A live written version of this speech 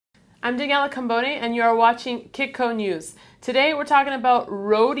I'm Daniela Cambone, and you are watching Kitco News. Today we're talking about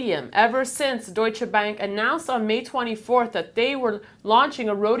rhodium. Ever since Deutsche Bank announced on May 24th that they were launching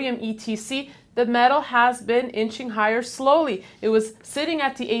a rhodium ETC, the metal has been inching higher slowly. It was sitting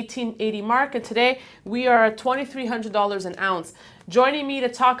at the 1880 mark, and today we are at $2,300 an ounce. Joining me to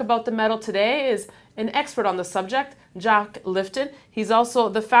talk about the metal today is an expert on the subject, Jack Lifton. He's also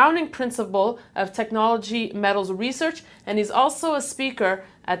the founding principal of Technology Metals Research, and he's also a speaker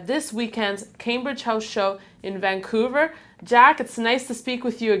at this weekend's Cambridge House Show in Vancouver. Jack, it's nice to speak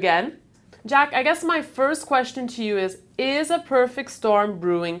with you again. Jack, I guess my first question to you is a perfect storm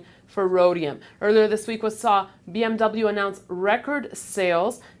brewing for rhodium? Earlier this week we saw BMW announce record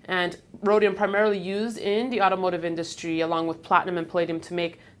sales, and rhodium primarily used in the automotive industry along with platinum and palladium to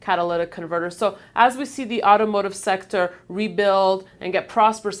make catalytic converters. So as we see the automotive sector rebuild and get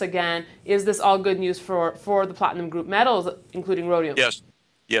prosperous again, is this all good news for the platinum group metals, including rhodium?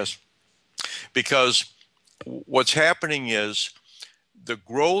 Yes, because what's happening is the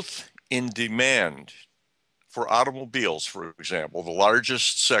growth in demand for automobiles, for example, the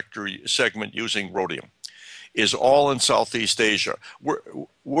largest segment using rhodium, is all in Southeast Asia.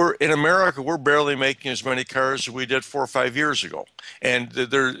 We're in America, we're barely making as many cars as we did 4 or 5 years ago. And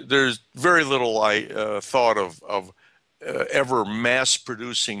there's very little thought of ever mass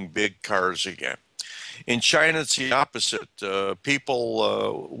producing big cars again. In China, it's the opposite.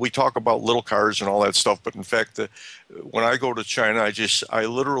 We talk about little cars and all that stuff, but in fact, when I go to China, I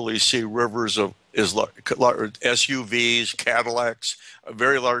literally see rivers of SUVs, Cadillacs,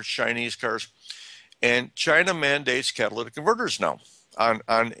 very large Chinese cars. And China mandates catalytic converters now on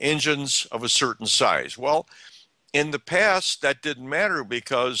engines of a certain size. Well, in the past, that didn't matter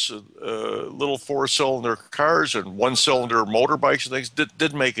because little 4-cylinder cars and 1-cylinder motorbikes and things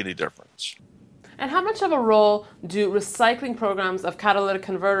didn't make any difference. And how much of a role do recycling programs of catalytic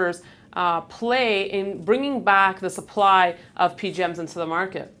converters play in bringing back the supply of PGMs into the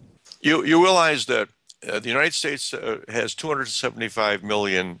market? You realize that the United States has 275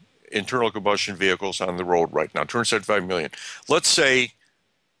 million internal combustion vehicles on the road right now, 275 million. Let's say,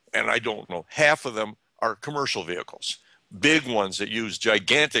 and I don't know, half of them are commercial vehicles. Big ones that use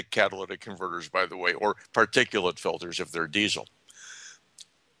gigantic catalytic converters, by the way, or particulate filters if they're diesel.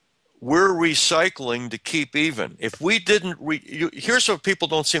 We're recycling to keep even. If we didn't, here's what people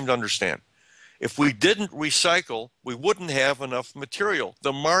don't seem to understand. If we didn't recycle, we wouldn't have enough material.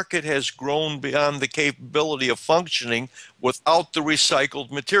 The market has grown beyond the capability of functioning without the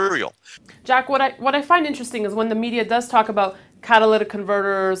recycled material. Jack, what I find interesting is when the media does talk about catalytic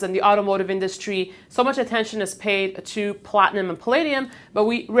converters and the automotive industry, so much attention is paid to platinum and palladium, but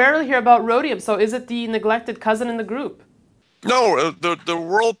we rarely hear about rhodium. So is it the neglected cousin in the group? No, the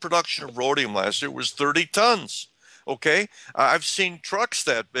world production of rhodium last year was 30 tons. Okay, I've seen trucks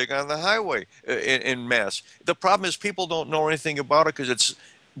that big on the highway in mass. The problem is people don't know anything about it because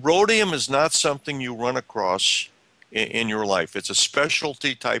rhodium is not something you run across in your life. It's a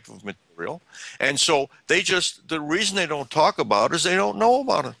specialty type of material, and so the reason they don't talk about it is they don't know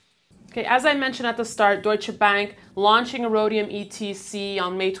about it. Okay, as I mentioned at the start, Deutsche Bank launching a rhodium ETC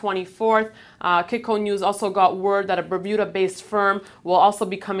on May 24th. Kitco News also got word that a Bermuda-based firm will also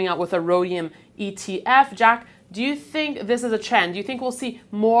be coming out with a rhodium ETF. Jack, do you think this is a trend? Do you think we'll see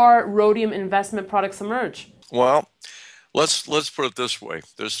more rhodium investment products emerge? Well, let's put it this way.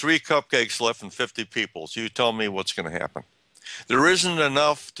 There's 3 cupcakes left and 50 people, so you tell me what's going to happen. There isn't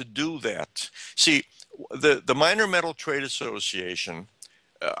enough to do that. See, the Minor Metal Trade Association,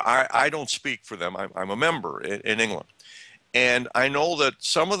 I don't speak for them. I'm a member in England. And I know that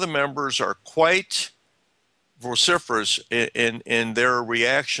some of the members are quite vociferous in their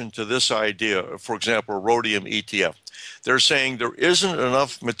reaction to this idea, for example, rhodium ETF. They're saying there isn't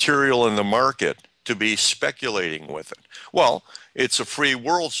enough material in the market to be speculating with it. Well, it's a free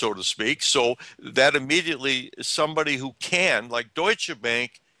world, so to speak, so that immediately somebody who can, like Deutsche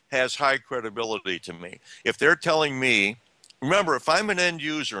Bank, has high credibility to me. If they're telling me, remember, if I'm an end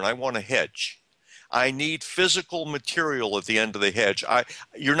user and I want to hedge, I need physical material at the end of the hedge.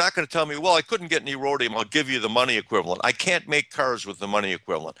 You're not going to tell me, well, I couldn't get any rhodium, I'll give you the money equivalent. I can't make cars with the money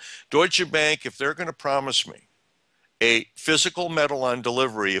equivalent. Deutsche Bank, if they're going to promise me a physical metal on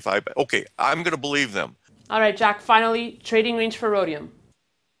delivery, okay, I'm going to believe them. All right, Jack, finally, trading range for rhodium.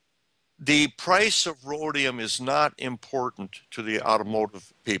 The price of rhodium is not important to the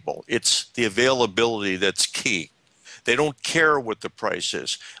automotive people. It's the availability that's key. They don't care what the price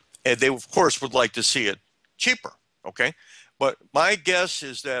is. And they, of course, would like to see it cheaper, okay? But my guess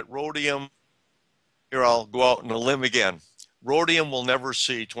is that rhodium, here I'll go out on a limb again, rhodium will never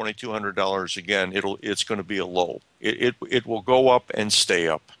see $2,200 again. It's going to be a low. It will go up and stay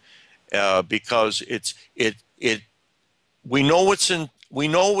up. because we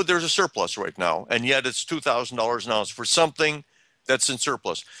know there's a surplus right now, and yet it's $2,000 an ounce for something that's in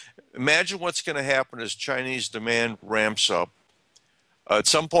surplus. Imagine what's going to happen as Chinese demand ramps up. At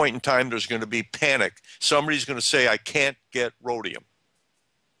some point in time, there's going to be panic. Somebody's going to say, I can't get rhodium.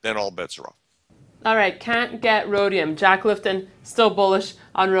 Then all bets are off. All right, can't get rhodium. Jack Lifton, still bullish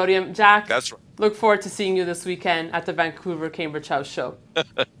on rhodium. Jack, that's right. Look forward to seeing you this weekend at the Vancouver Cambridge House Show.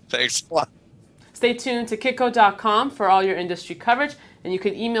 Thanks a lot. Stay tuned to Kitco.com for all your industry coverage, and you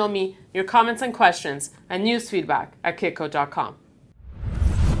can email me your comments and questions and news feedback at Kitco.com.